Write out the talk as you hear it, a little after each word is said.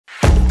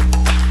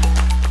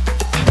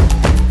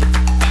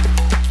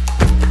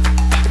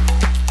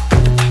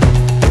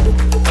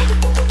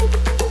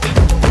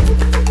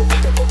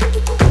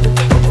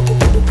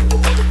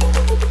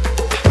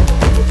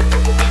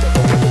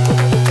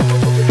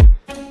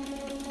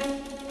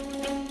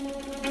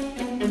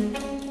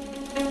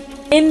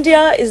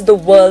India is the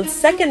world's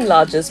second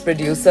largest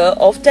producer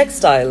of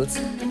textiles,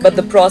 but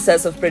the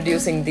process of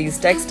producing these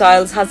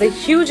textiles has a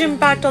huge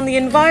impact on the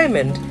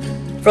environment,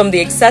 from the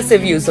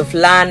excessive use of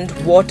land,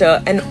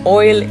 water and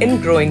oil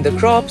in growing the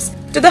crops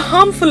to the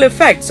harmful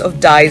effects of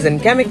dyes and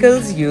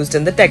chemicals used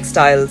in the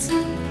textiles.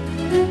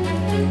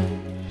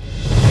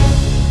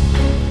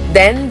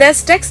 Then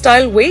there's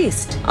textile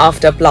waste.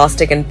 After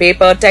plastic and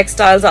paper,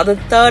 textiles are the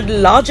third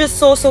largest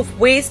source of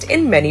waste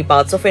in many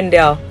parts of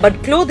India.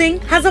 But clothing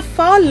has a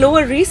far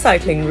lower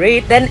recycling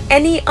rate than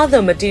any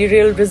other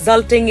material,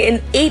 resulting in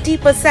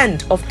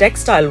 80% of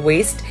textile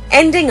waste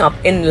ending up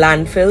in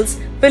landfills,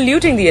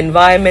 polluting the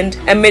environment,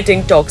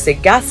 emitting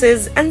toxic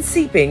gases and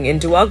seeping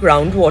into our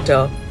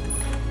groundwater.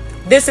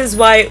 This is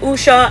why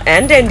Usha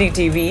and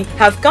NDTV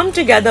have come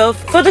together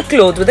for the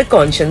Clothe with a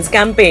Conscience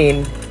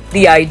campaign.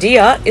 The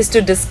idea is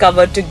to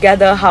discover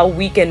together how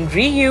we can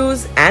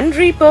reuse and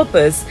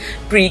repurpose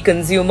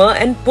pre-consumer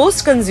and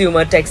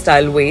post-consumer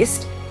textile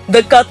waste,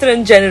 the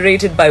katran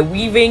generated by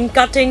weaving,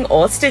 cutting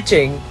or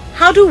stitching.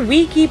 How do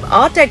we keep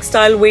our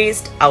textile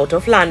waste out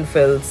of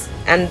landfills?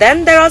 And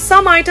then there are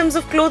some items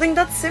of clothing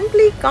that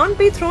simply can't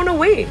be thrown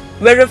away.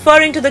 We're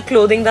referring to the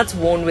clothing that's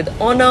worn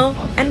with honor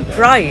and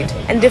pride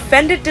and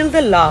defended till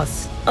the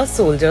last, a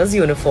soldier's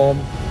uniform.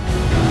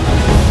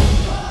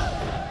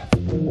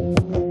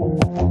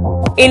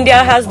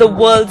 India has the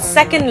world's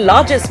second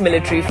largest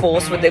military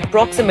force with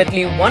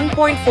approximately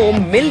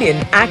 1.4 million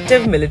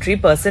active military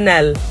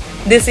personnel.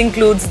 This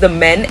includes the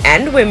men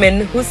and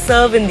women who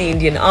serve in the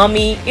Indian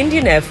Army,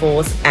 Indian Air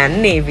Force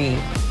and Navy.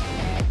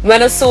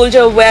 When a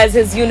soldier wears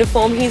his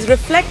uniform, he's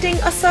reflecting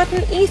a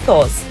certain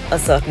ethos, a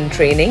certain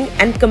training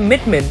and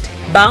commitment,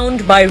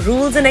 bound by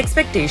rules and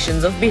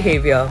expectations of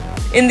behavior.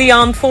 In the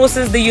armed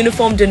forces, the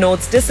uniform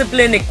denotes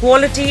discipline,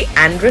 equality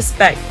and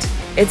respect.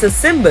 It's a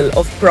symbol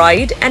of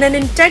pride and an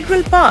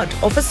integral part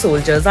of a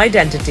soldier's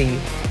identity.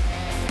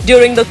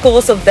 During the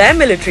course of their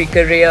military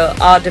career,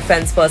 our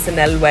defense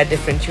personnel wear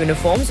different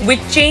uniforms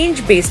which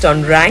change based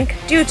on rank,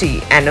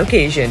 duty and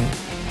occasion.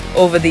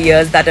 Over the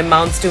years, that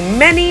amounts to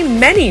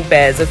many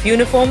pairs of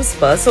uniforms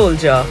per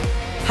soldier.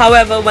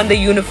 However, when the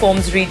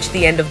uniforms reach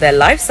the end of their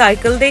life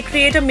cycle, they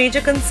create a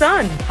major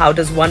concern. How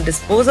does one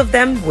dispose of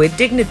them with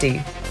dignity?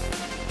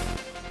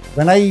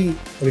 When I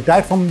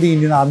retired from the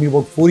Indian Army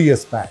about 4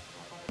 years back,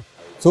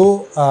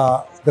 so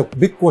the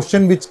big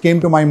question which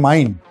came to my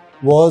mind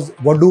was,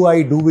 what do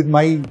I do with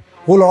my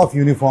whole lot of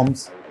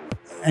uniforms?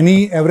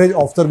 Any average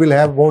officer will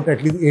have about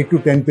at least 8 to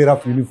 10 pair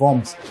of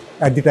uniforms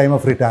at the time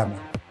of retirement.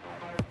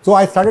 So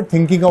I started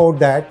thinking about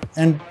that,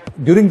 and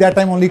during that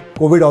time only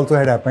COVID also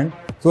had happened.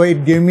 So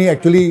it gave me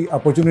actually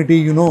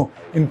opportunity, in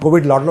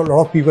COVID lot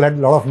of people had a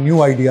lot of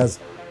new ideas.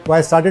 So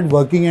I started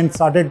working and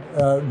started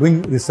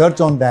doing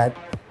research on that,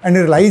 and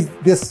I realized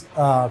this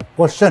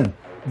question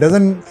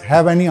doesn't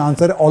have any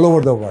answer all over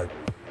the world.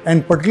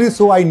 And particularly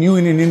so I knew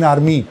in Indian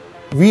Army,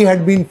 we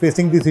had been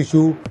facing this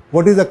issue,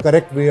 what is the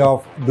correct way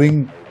of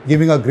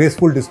giving a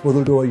graceful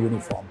disposal to a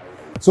uniform.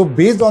 So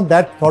based on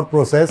that thought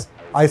process,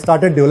 I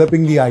started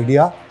developing the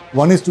idea.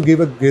 One is to give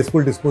a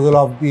graceful disposal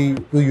of the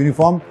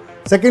uniform.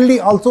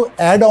 Secondly, also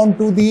add on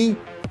to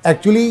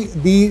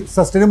the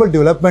sustainable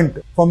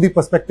development from the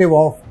perspective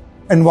of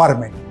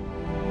environment.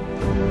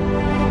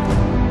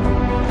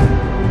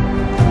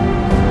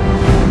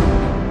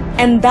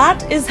 And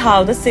that is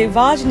how the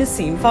Sewaj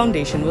Naseem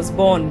Foundation was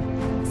born.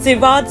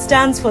 Sewaj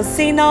stands for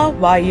Sena,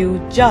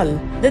 Vayu, Jal,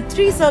 the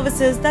three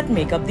services that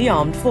make up the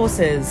armed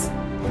forces.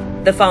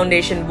 The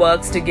foundation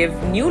works to give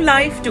new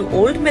life to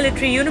old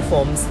military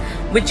uniforms,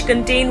 which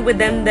contain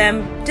within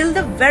them, till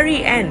the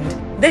very end,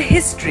 the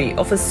history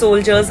of a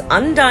soldier's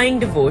undying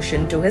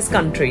devotion to his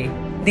country.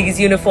 These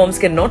uniforms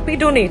cannot be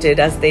donated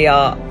as they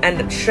are,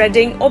 and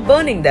shredding or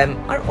burning them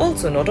are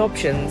also not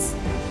options.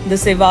 The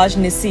Sewaj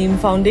Naseem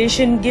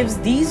Foundation gives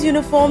these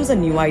uniforms a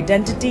new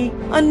identity,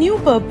 a new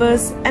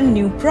purpose and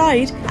new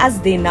pride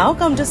as they now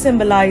come to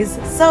symbolize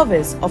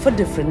service of a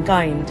different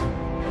kind.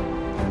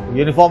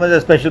 Uniform is a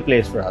special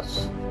place for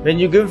us. When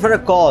you give it for a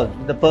cause,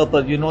 the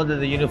purpose, you know that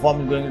the uniform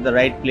is going to the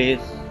right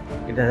place,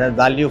 it has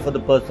value for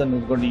the person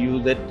who's going to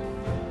use it,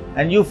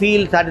 and you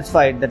feel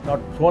satisfied that not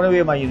thrown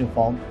away my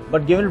uniform,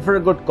 but given it for a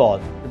good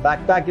cause. The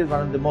backpack is one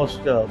of the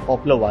most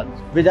popular ones,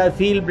 which I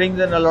feel brings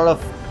in a lot of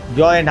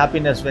joy and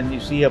happiness when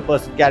you see a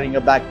person carrying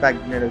a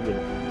backpack made of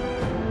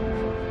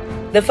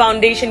uniform. The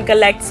foundation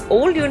collects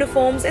old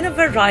uniforms in a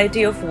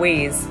variety of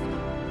ways.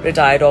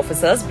 Retired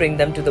officers bring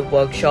them to the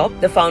workshop,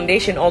 the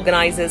foundation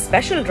organizes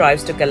special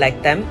drives to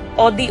collect them,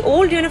 or the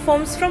old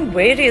uniforms from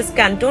various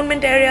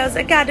cantonment areas,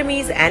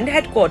 academies and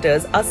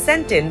headquarters are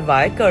sent in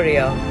via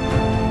courier.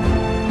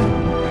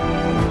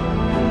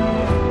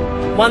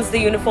 Once the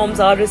uniforms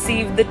are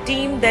received, the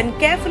team then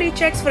carefully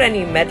checks for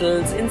any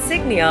medals,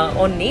 insignia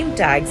or name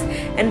tags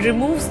and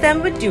removes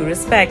them with due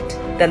respect.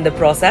 Then the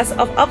process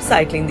of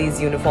upcycling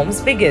these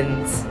uniforms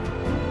begins.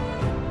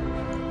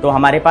 तो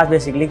हमारे पास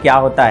basically क्या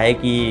होता है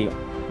कि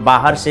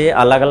बाहर से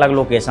अलग अलग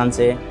लोकेशन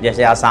से,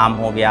 जैसे आसाम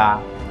हो गया,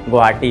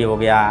 गुवाहाटी हो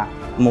गया,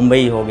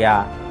 मुंबई हो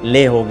गया,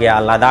 लेह हो गया,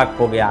 लद्दाख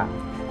हो गया,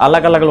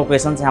 अलग अलग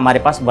लोकेशन से हमारे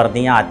पास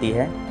वर्दियाँ आती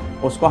है,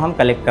 उसको हम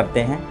कलेक्ट करते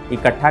हैं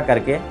इकट्ठा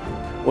करके।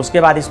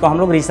 उसके बाद इसको हम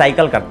लोग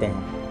रिसाइकल करते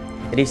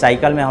हैं।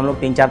 रिसाइकल में हम लोग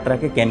 3-4 तरह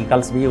के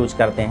केमिकल्स भी यूज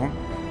करते हैं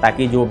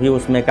ताकि जो भी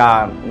उसमें का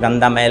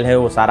गंदा मैल है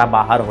वो सारा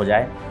बाहर हो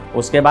जाए।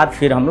 उसके बाद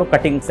फिर हम लोग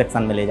कटिंग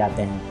सेक्शन में ले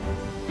जाते हैं।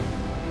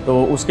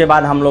 तो उसके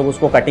बाद हम लोग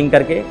उसको कटिंग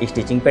करके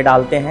स्टिचिंग पे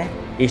डालते हैं।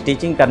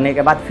 स्टिचिंग करने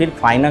के बाद फिर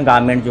फाइनल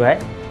गारमेंट जो है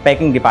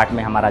पैकिंग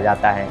डिपार्टमेंट हमारा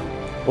जाता है।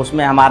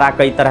 उसमें हमारा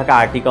कई तरह का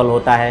आर्टिकल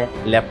होता है,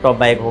 लैपटॉप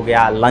बैग हो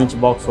गया, लंच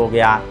बॉक्स हो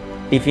गया,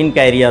 टिफ़िन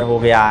कैरियर हो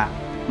गया,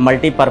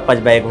 मल्टीपर्पज़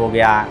बैग हो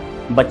गया,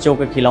 बच्चों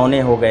के खिलौने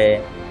हो गए,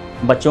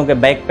 बच्चों के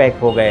बैग पैक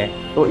हो गए।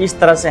 तो इस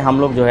तरह से हम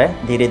लोग जो है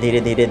धीरे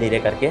धीरे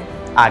करके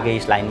आगे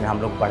इस लाइन में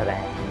हम लोग बढ़ रहे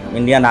हैं।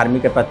 इंडियन आर्मी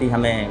के प्रति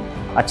हमें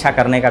अच्छा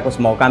करने का कुछ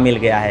मौका मिल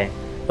गया है,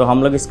 तो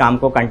हम लोग इस काम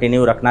को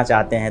कंटिन्यू रखना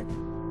चाहते हैं।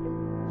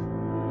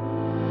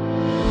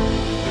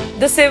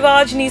 The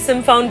Sewaj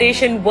Neeson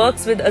Foundation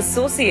works with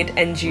associate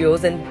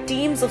NGOs and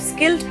teams of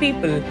skilled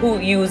people who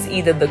use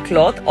either the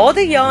cloth or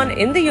the yarn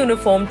in the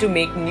uniform to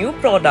make new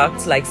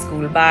products like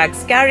school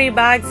bags, carry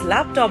bags,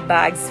 laptop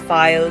bags,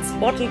 files,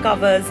 bottle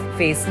covers,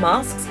 face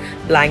masks,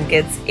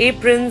 blankets,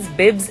 aprons,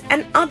 bibs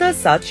and other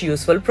such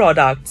useful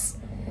products.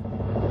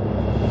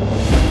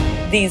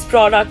 These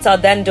products are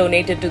then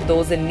donated to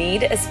those in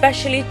need,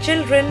 especially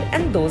children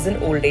and those in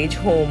old age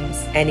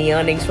homes. Any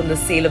earnings from the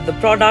sale of the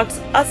products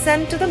are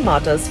sent to the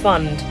Martyrs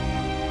Fund.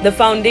 The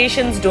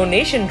foundation's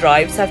donation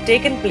drives have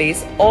taken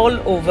place all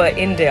over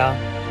India,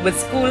 with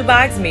school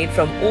bags made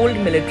from old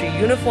military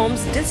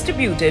uniforms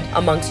distributed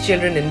amongst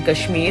children in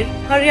Kashmir,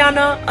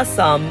 Haryana,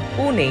 Assam,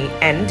 Pune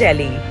and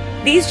Delhi.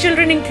 These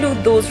children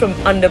include those from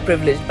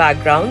underprivileged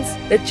backgrounds,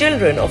 the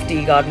children of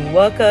tea garden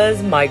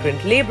workers,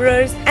 migrant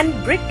laborers and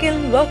brick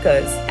kiln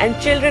workers, and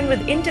children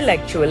with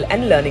intellectual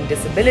and learning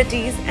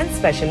disabilities and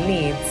special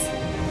needs.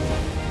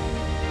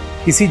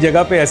 किसी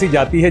जगह पे ऐसी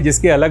जाती है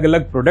जिसके अलग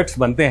अलग products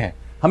बनते हैं,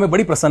 हमें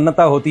बड़ी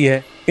प्रसन्नता होती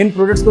है। इन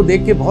प्रोडक्ट्स को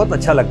देख के बहुत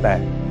अच्छा लगता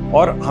है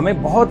और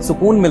हमें बहुत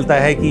सुकून मिलता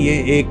है कि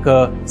ये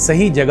एक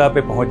सही जगह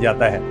पे पहुंच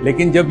जाता है।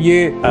 लेकिन जब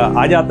ये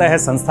आ जाता है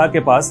संस्था के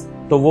पास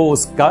तो वो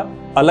उसका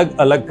अलग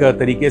अलग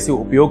तरीके से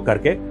उपयोग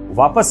करके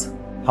वापस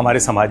हमारे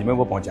समाज में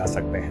वो पहुंचा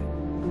सकते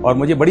हैं। और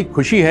मुझे बड़ी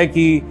खुशी है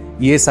कि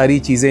ये सारी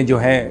चीज़ें जो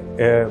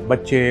हैं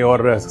बच्चे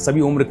और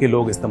सभी उम्र के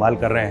लोग इस्तेमाल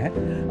कर रहे हैं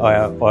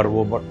और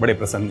वो बड़े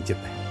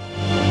प्रसन्नचित्त हैं।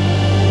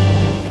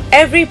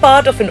 Every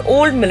part of an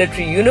old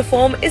military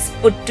uniform is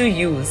put to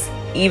use,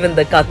 even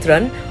the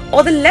katran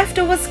or the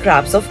leftover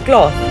scraps of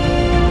cloth.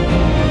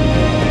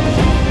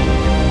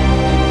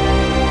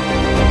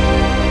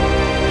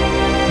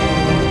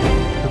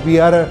 We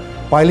are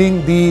piling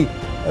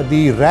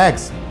the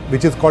rags,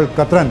 which is called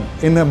katran,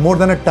 in more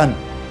than a ton.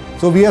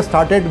 So we have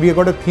got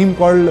a theme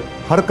called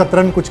Har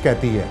Katran Kuch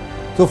Kehti Hai.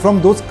 So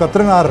from those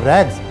katran or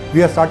rags, we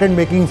have started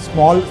making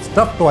small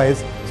stuffed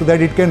toys so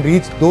that it can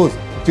reach those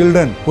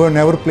children who have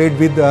never played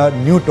with a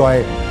new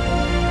toy.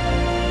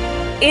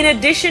 In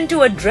addition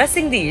to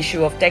addressing the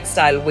issue of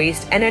textile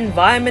waste and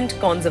environment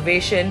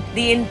conservation,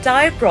 the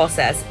entire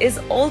process is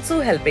also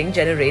helping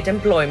generate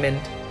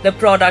employment. The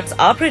products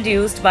are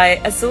produced by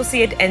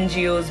associate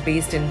NGOs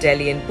based in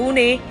Delhi and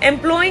Pune,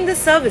 employing the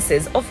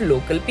services of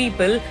local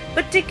people,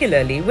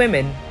 particularly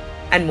women.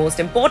 And most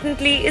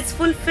importantly, it's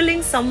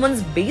fulfilling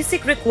someone's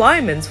basic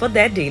requirements for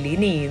their daily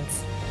needs.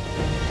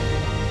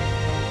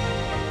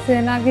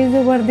 सेना की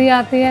जो वर्दी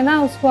आती है ना,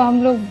 उसको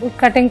हम लोग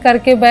कटिंग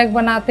करके बैग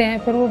बनाते हैं,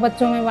 फिर वो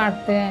बच्चों में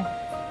बांटते हैं।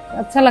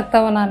 अच्छा लगता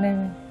है बनाने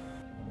में।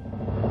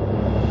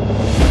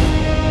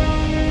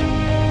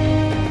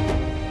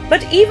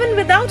 But even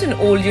without an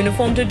old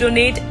uniform to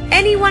donate,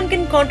 anyone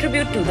can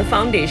contribute to the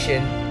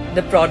foundation.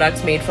 The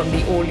products made from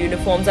the old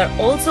uniforms are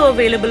also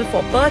available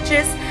for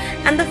purchase,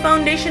 and the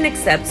foundation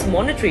accepts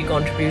monetary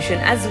contribution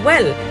as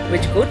well,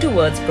 which go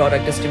towards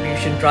product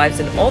distribution drives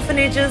in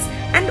orphanages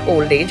and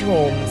old age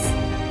homes.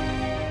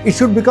 It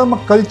should become a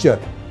culture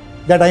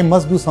that I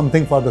must do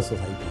something for the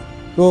society.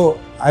 So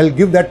I'll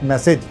give that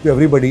message to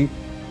everybody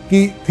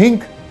कि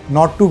think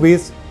not to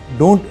waste.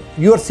 Don't.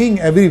 You are seeing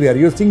everywhere.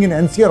 You are seeing in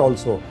NCR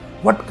also.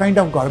 What kind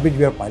of garbage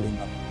we are piling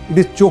up? It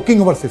is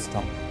choking our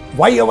system.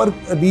 Why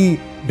the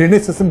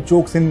drainage system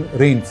chokes in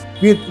rains?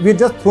 We are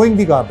just throwing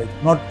the garbage,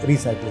 not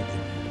recycling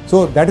it.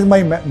 So that is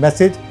my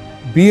message.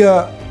 Be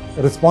a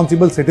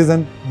responsible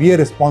citizen, be a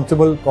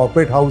responsible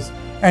corporate house,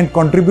 and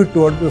contribute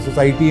towards the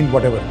society in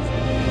whatever.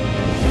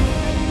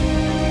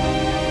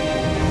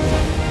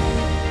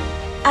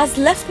 As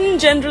Lieutenant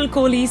General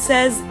Kohli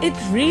says, it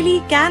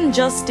really can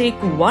just take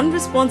one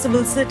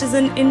responsible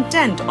citizen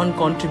intent on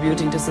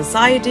contributing to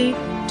society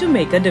to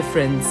make a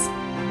difference.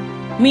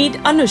 Meet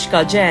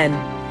Anushka Jain,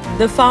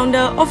 the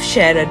founder of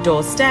Share a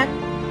Doorstep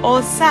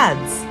or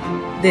SADS.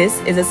 This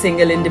is a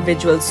single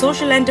individual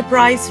social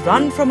enterprise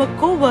run from a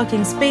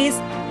co-working space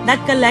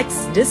that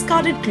collects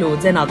discarded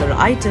clothes and other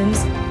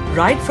items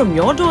right from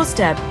your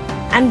doorstep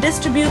and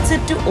distributes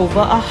it to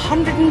over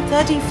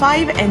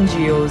 135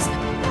 NGOs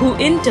who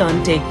in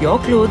turn take your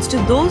clothes to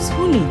those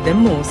who need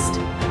them most.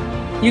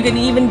 You can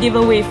even give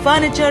away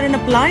furniture and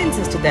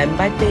appliances to them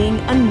by paying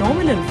a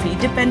nominal fee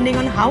depending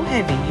on how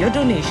heavy your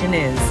donation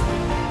is.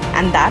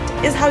 And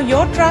that is how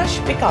your trash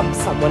becomes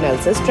someone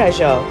else's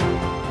treasure.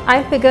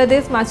 I figure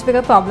this much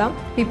bigger problem.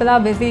 People are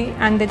busy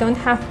and they don't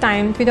have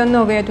time. We don't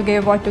know where to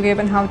give, what to give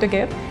and how to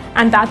give.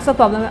 And that's the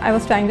problem I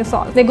was trying to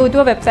solve. They go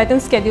to a website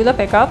and schedule a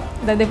pickup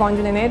that they want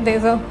to donate.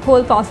 There's a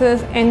whole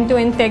process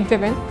end-to-end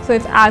tech-driven. So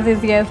it's as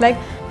easy as like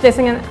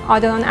placing an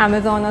order on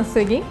Amazon or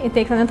Swiggy. It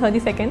takes under 30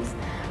 seconds.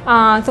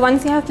 So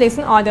once you have placed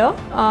an order,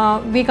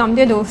 we come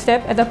to your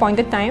doorstep at the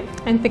appointed time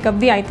and pick up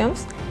the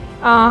items.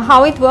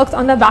 How it works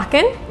on the back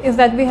end is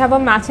that we have a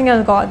matching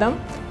algorithm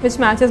which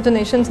matches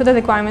donations to the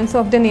requirements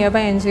of the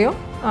nearby NGO.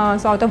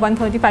 So out of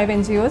 135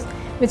 NGOs,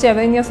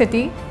 whichever in your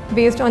city,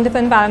 based on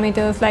different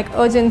parameters like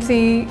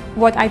urgency,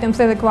 what items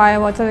they require,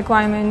 what's the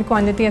requirement,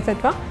 quantity,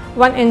 etc.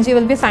 One NGO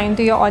will be assigned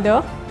to your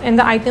order and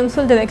the items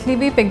will directly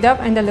be picked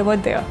up and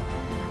delivered there.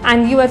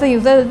 And you as a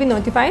user will be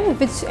notified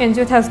which NGO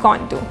it has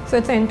gone to. So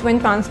it's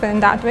end-to-end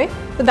transparent that way.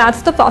 So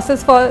that's the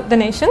process for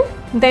donation.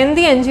 Then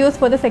the NGOs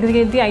further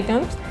segregate the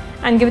items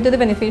and give it to the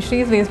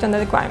beneficiaries based on the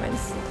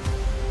requirements.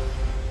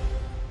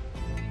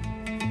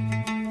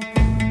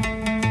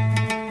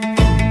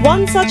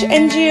 One such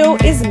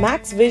NGO is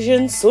Max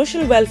Vision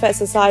Social Welfare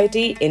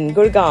Society in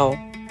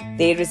Gurgaon.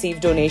 They receive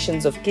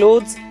donations of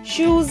clothes,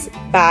 shoes,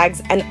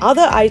 bags and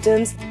other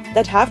items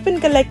that have been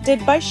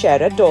collected by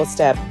Share at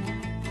Doorstep.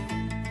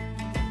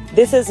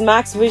 This is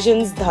Max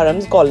Vision's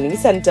Dharam's Colony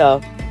Centre,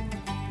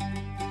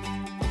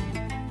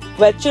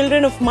 where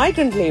children of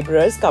migrant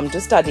labourers come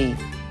to study.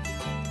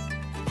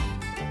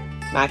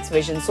 Max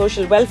Vision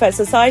Social Welfare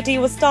Society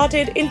was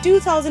started in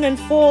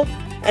 2004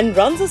 and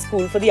runs a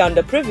school for the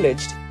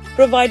underprivileged,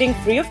 providing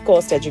free of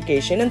cost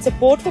education and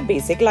support for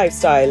basic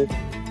lifestyle.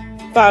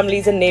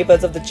 Families and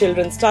neighbours of the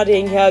children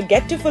studying here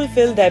get to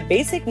fulfill their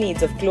basic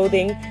needs of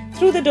clothing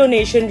through the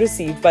donation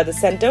received by the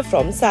centre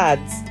from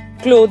SADS.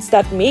 Clothes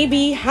that may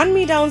be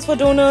hand-me-downs for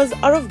donors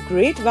are of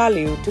great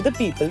value to the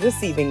people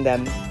receiving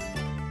them.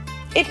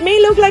 It may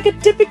look like a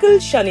typical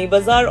Shani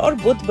Bazaar or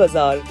Buddh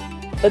Bazaar,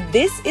 but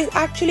this is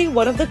actually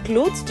one of the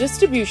clothes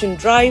distribution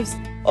drives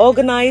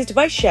organized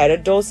by Share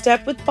at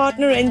Doorstep with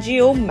partner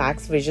NGO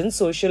Max Vision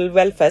Social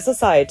Welfare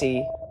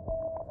Society.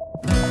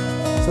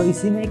 So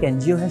इसी में एक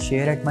NGO है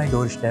share at my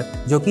door step,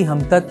 जो कि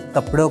हम तक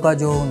कपड़ों का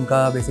जो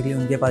उनका बेसिकली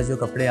उनके पास जो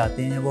कपड़े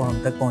आते हैं वो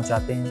हम तक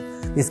पहुंचाते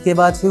हैं। इसके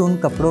बाद फिर उन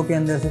कपड़ों के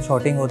अंदर से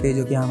शॉर्टिंग होती है,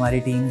 जो कि हमारी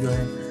टीम जो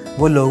है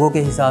वो लोगों के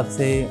हिसाब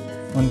से,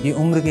 उनकी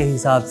उम्र के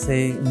हिसाब से,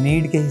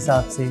 नीड के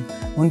हिसाब से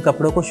उन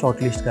कपड़ों को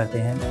शॉर्ट लिस्ट करते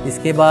हैं।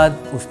 इसके बाद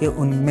उसके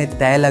उनमें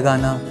तय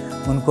लगाना,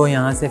 उनको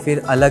यहाँ से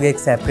फिर अलग एक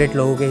सेपरेट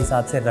लोगों के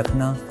हिसाब से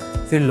रखना,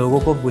 फिर लोगों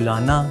को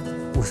बुलाना,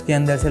 उसके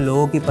अंदर से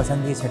लोगों की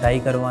पसंद की छटाई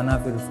करवाना,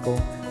 फिर उसको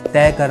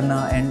तय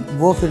करना एंड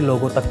वो फिर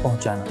लोगों तक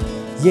पहुँचाना,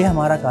 ये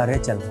हमारा कार्य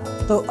चल रहा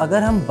है। तो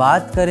अगर हम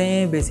बात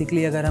करें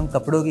बेसिकली, अगर हम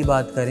कपड़ों की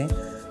बात करें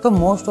तो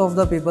मोस्ट ऑफ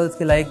द पीपल्स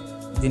के लाइक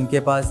जिनके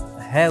पास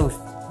है उस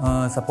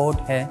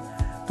सपोर्ट है,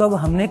 तो अब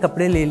हमने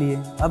कपड़े ले लिए,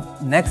 अब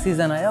नेक्स्ट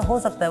सीज़न आया, हो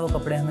सकता है वो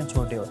कपड़े हमें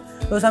छोटे हो,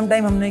 तो सम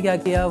टाइम हमने क्या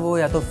किया, वो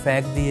या तो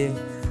फेंक दिए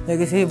या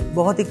किसी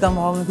बहुत ही कम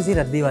भाव में किसी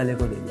रद्दी वाले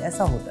को दे दिया,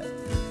 ऐसा होता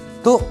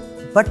है। तो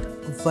बट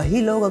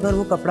वही लोग अगर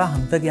वो कपड़ा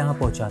हम तक यहाँ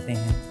पहुँचाते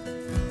हैं,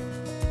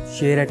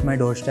 share at my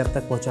door step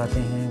तक पहुँचाते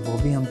हैं, वो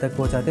भी हम तक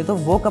पहुँचाते हैं, तो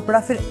वो कपड़ा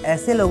फिर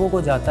ऐसे लोगों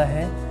को जाता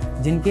है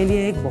जिनके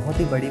लिए एक बहुत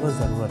ही बड़ी वो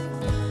ज़रूरत है।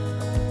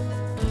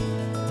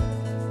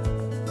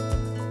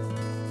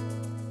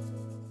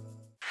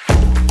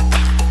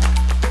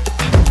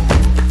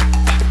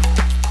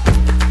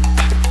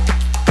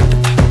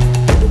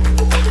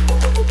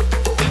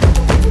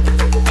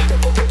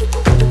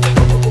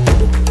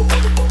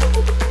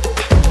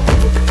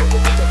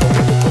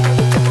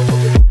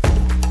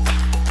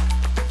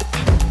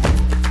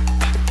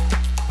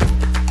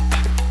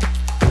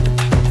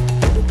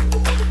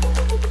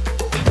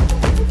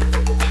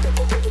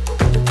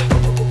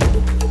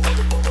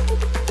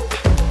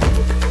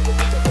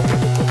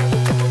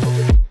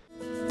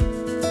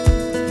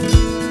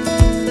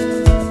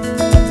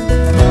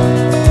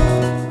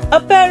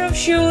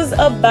 Shoes,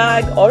 a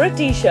bag or a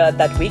t-shirt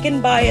that we can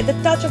buy at the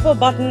touch of a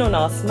button on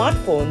our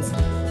smartphones,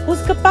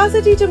 whose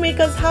capacity to make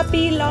us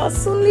happy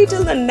lasts only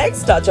till the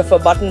next touch of a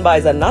button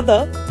buys another,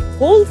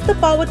 holds the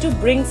power to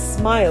bring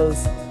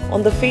smiles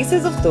on the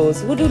faces of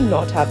those who do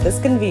not have this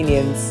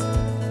convenience.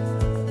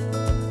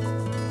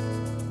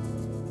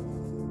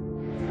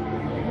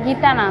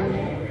 Gita नाम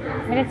है,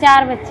 मेरे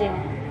 4 बच्चे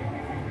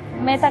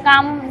हैं। मैं तो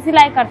काम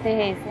सिलाई करते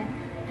हैं, इसे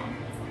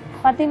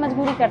पति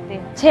मजबूरी करते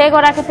हैं। 6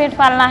 गोरा के पेट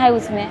पालना है,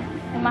 उसमें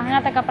महंगा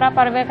तो कपड़ा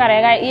पड़बे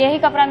करेगा। यही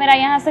कपड़ा मेरा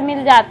यहाँ से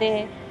मिल जाते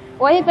हैं,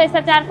 वही पैसा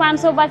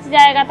 400-500 बच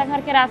जाएगा तो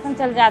घर के राशन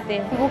चल जाते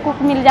हैं, वो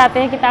कुक मिल जाते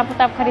हैं, किताब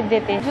उताब खरीद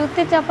देते हैं।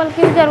 जूते चप्पल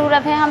की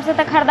ज़रूरत है, हमसे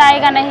तो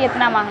खरीदाएगा नहीं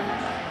इतना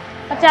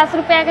महंगा। 50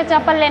 रुपया के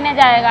चप्पल लेने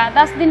जाएगा,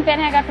 10 दिन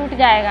पहनेगा टूट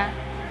जाएगा,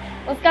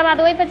 उसके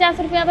बाद वही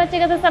 50 रुपया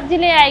बचेगा तो सब्जी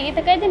ले आएगी,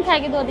 तो कई दिन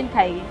खाएगी, 2 दिन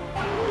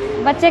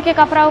खाएगी। बच्चे के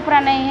कपड़ा उपड़ा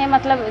नहीं है,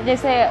 मतलब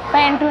जैसे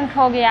पैंट उंट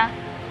हो गया,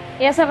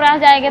 ये सब रह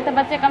जाएंगे तो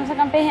बच्चे कम से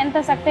कम पहन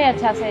तो सकते हैं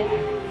अच्छा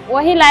से।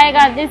 वही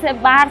लाएगा, जैसे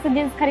बाहर से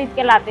जींस खरीद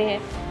के लाते हैं,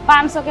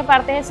 500 के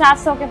पड़ते हैं,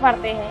 700 के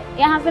पड़ते हैं,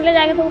 यहाँ से ले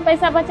जाएंगे तो वो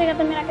पैसा बचेगा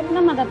तो मेरा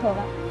कितना मदद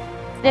होगा।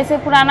 जैसे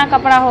पुराना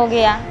कपड़ा हो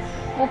गया,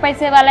 वो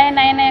पैसे वाले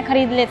नए नए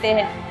खरीद लेते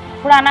हैं,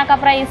 पुराना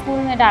कपड़ा स्कूल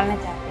में डालना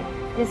चाहते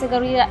हैं, जैसे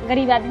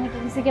गरीब आदमी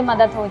की किसी की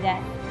मदद हो जाए।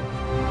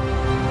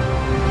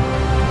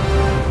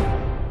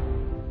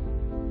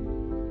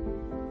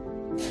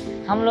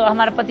 हम लोग,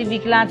 हमारे पति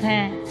विकलांग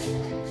हैं,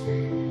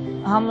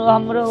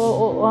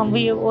 हम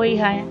भी वही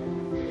हैं,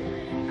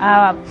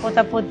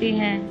 पोता पोती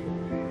हैं,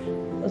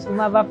 उसके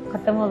माँ बाप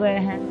खत्म हो गए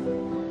हैं,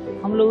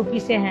 हम लोग ऊपी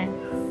से हैं।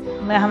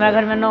 हमारे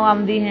घर में 9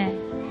 आमदी हैं,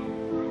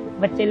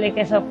 बच्चे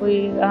लेके सब कोई,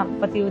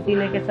 पति उती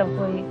लेके सब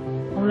कोई,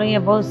 हम लोग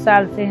यहाँ बहुत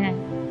साल से हैं।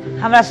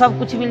 हमारा सब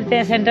कुछ मिलते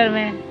हैं सेंटर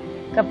में,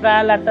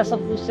 कपड़ा लाता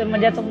सब कुछ से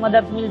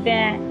मदद मिलते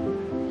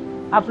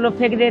हैं। आप लोग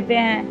फेंक देते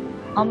हैं,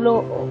 हम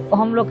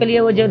लोग के लिए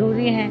वो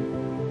जरूरी है।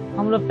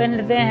 हम लोग पहन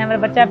लेते हैं, हमारे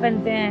बच्चा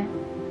पहनते हैं,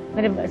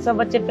 मेरे सब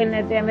बच्चे पहन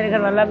लेते हैं, मेरे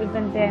घर वाला भी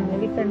पहनते हैं, मैं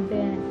भी पहनते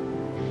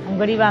हैं। हम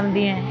गरीब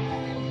आमदी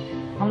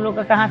हैं, हम लोग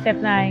का कहाँ से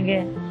इतना आएंगे?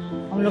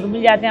 हम लोग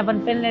मिल जाते हैं, अपन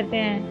पहन लेते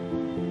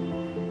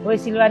हैं। वही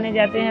सिलवाने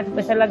जाते हैं तो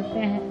पैसा लगते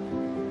हैं,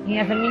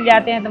 यहाँ से मिल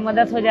जाते हैं तो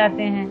मदद हो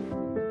जाते हैं।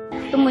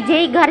 तो मुझे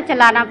ही घर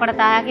चलाना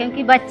पड़ता है,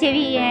 क्योंकि बच्चे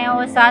भी हैं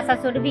और सास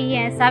ससुर भी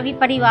हैं, सभी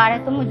परिवार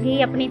है, तो मुझे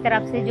ही अपनी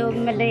तरफ से जो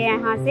मिले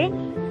यहाँ से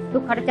तो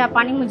खर्चा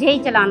पानी मुझे ही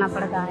चलाना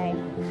पड़ता है।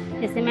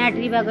 जैसे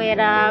मैट्री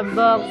वगैरह,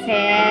 बॉक्स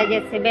है,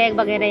 जैसे बैग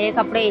वगैरह,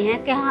 कपड़े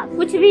हैं, कि हाँ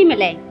कुछ भी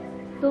मिले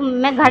तो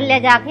मैं घर ले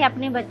जाके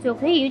अपने बच्चों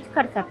को यूज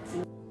कर सकती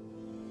हूँ।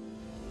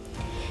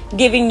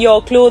 Giving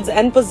your clothes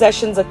and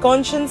possessions a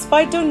conscience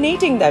by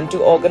donating them to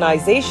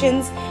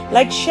organizations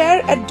like Share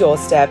at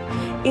Doorstep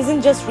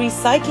isn't just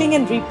recycling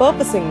and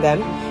repurposing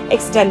them,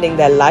 extending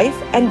their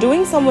life and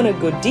doing someone a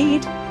good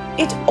deed,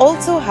 it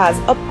also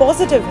has a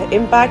positive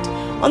impact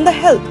on the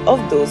health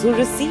of those who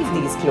receive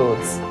these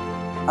clothes.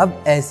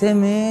 अब ऐसे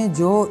में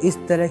जो इस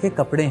तरह के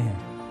कपड़े हैं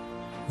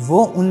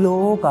वो उन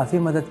लोगों को काफ़ी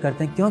मदद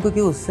करते हैं। क्यों?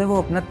 क्योंकि उससे वो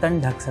अपना तन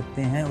ढक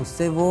सकते हैं,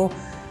 उससे वो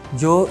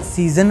जो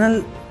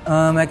सीजनल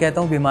मैं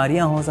कहता हूँ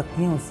बीमारियाँ हो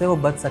सकती हैं उससे वो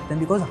बच सकते हैं।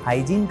 बिकॉज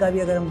हाइजीन का भी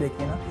अगर हम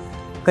देखें ना,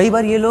 कई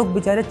बार ये लोग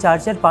बेचारे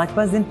 4-4,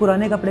 5-5 दिन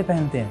पुराने कपड़े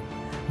पहनते हैं,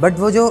 बट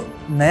वो जो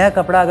नया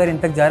कपड़ा अगर इन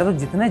तक जा रहा है तो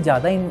जितने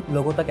ज़्यादा इन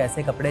लोगों तक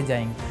ऐसे कपड़े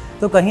जाएंगे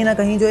तो कहीं ना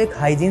कहीं जो एक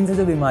हाइजीन से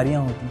जो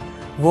बीमारियाँ होती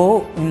हैं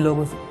वो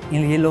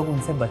ये लोग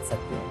उनसे बच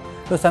सकते हैं।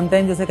 तो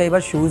समटाइम जैसे कई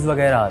बार शूज़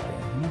वगैरह आते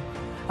हैं ना,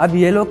 अब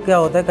ये लोग क्या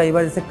होता है कई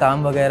बार जैसे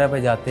काम वगैरह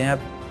पे जाते हैं, अब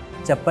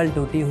चप्पल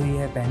टूटी हुई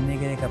है, पहनने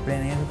के लिए कपड़े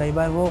नहीं हैं, तो कई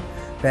बार वो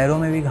पैरों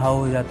में भी घाव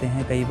हो जाते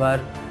हैं। कई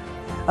बार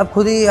अब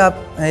खुद ही आप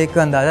एक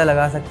अंदाज़ा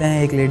लगा सकते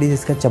हैं, एक लेडी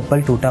जिसका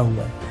चप्पल टूटा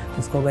हुआ है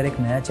उसको अगर एक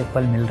नया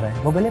चप्पल मिल रहा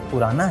है, वो भले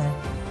पुराना है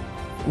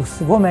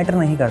वो मैटर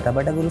नहीं करता,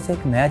 बट अगर उसे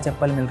एक नया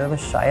चप्पल मिल रहा है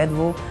तो शायद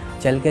वो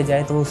चल के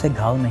जाए तो उसे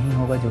घाव नहीं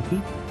होगा जो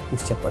कि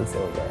उस चप्पल से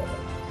हो जाएगा।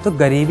 तो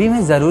गरीबी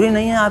में ज़रूरी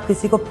नहीं है आप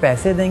किसी को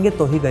पैसे देंगे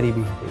तो ही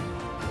गरीबी हटेगी,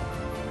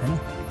 है ना।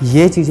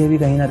 ये चीज़ें भी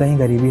कहीं ना कहीं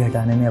गरीबी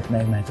हटाने में अपना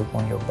एक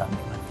महत्वपूर्ण योगदान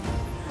निभाती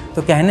हैं।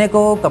 तो कहने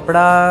को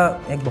कपड़ा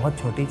एक बहुत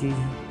छोटी चीज़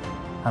है,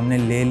 हमने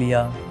ले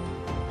लिया,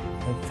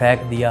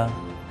 फेंक दिया,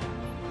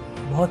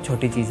 बहुत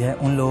छोटी चीज़ है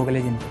उन लोगों के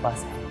लिए जिनके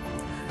पास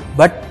है,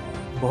 बट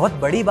बहुत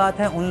बड़ी बात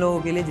है उन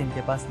लोगों के लिए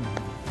जिनके पास नहीं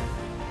है।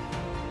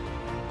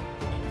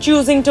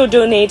 Choosing to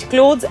donate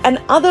clothes and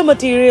other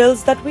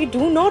materials that we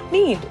do not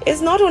need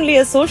is not only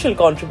a social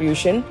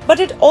contribution,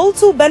 but it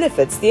also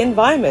benefits the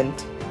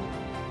environment.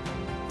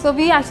 So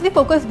we actually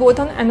focus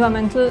both on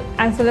environmental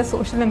as well as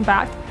social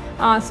impact.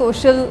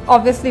 Social,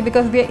 obviously,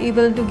 because we are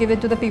able to give it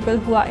to the people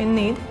who are in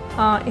need.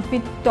 If we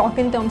talk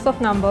in terms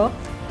of number,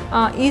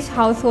 each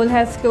household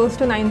has close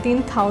to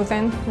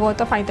 19,000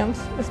 worth of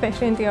items,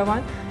 especially in Tier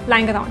 1,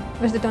 lying around,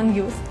 which they don't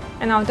use.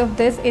 And out of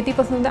this,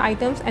 80% of the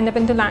items end up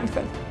into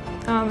landfill,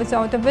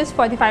 out of which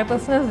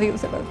 45% is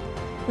reusable,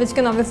 which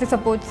can obviously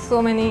support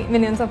so many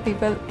millions of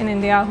people in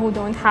India who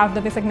don't have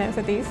the basic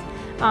necessities.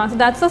 So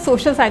that's the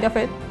social side of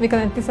it. We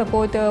currently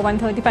support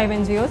 135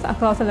 NGOs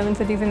across 11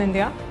 cities in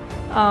India.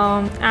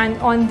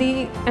 And on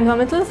the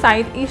environmental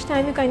side, each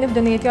time you kind of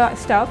donate your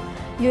stuff,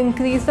 you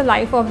increase the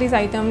life of these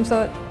items,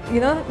 or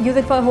use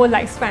it for a whole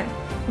lifespan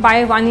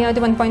by 1 year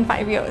to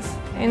 1.5 years,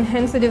 and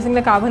hence reducing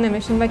the carbon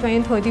emission by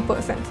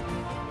 20-30%.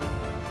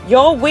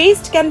 Your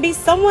waste can be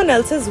someone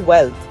else's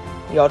wealth.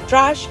 Your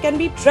trash can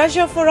be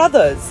treasure for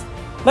others.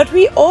 But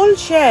we all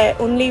share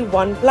only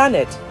one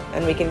planet,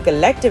 and we can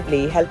collectively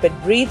help it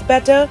breathe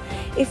better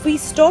if we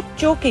stop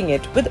choking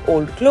it with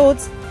old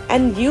clothes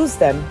and use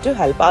them to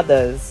help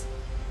others.